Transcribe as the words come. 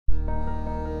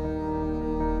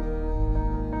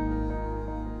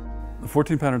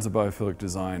14 Patterns of Biophilic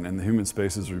Design and the Human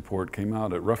Spaces Report came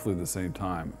out at roughly the same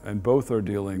time, and both are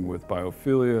dealing with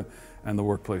biophilia and the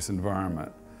workplace environment.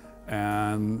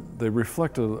 And they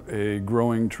reflect a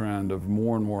growing trend of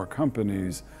more and more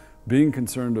companies being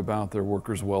concerned about their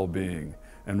workers' well-being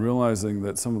and realizing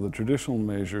that some of the traditional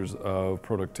measures of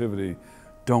productivity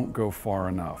don't go far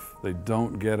enough. They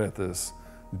don't get at this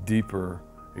deeper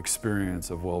experience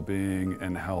of well-being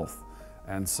and health.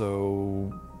 And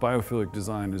so biophilic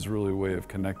design is really a way of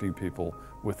connecting people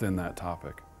within that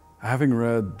topic. Having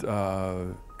read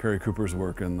Cary Cooper's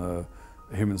work in the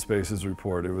Human Spaces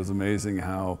Report, it was amazing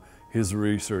how his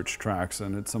research tracks,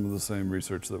 and it's some of the same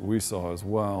research that we saw as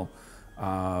well,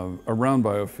 around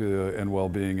biophilia and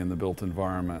well-being in the built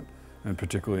environment, and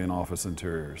particularly in office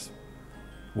interiors.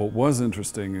 What was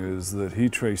interesting is that he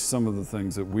traced some of the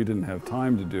things that we didn't have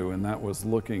time to do, and that was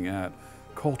looking at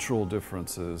cultural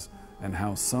differences and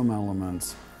how some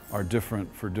elements are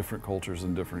different for different cultures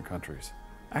in different countries.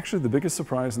 Actually, the biggest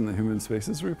surprise in the Human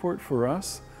Spaces Report for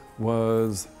us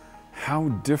was how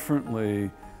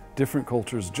differently different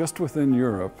cultures just within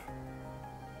Europe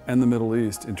and the Middle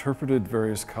East interpreted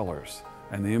various colors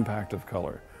and the impact of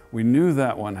color. We knew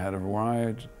that one had a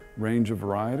wide range of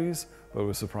varieties, but it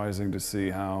was surprising to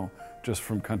see how just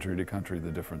from country to country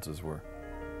the differences were.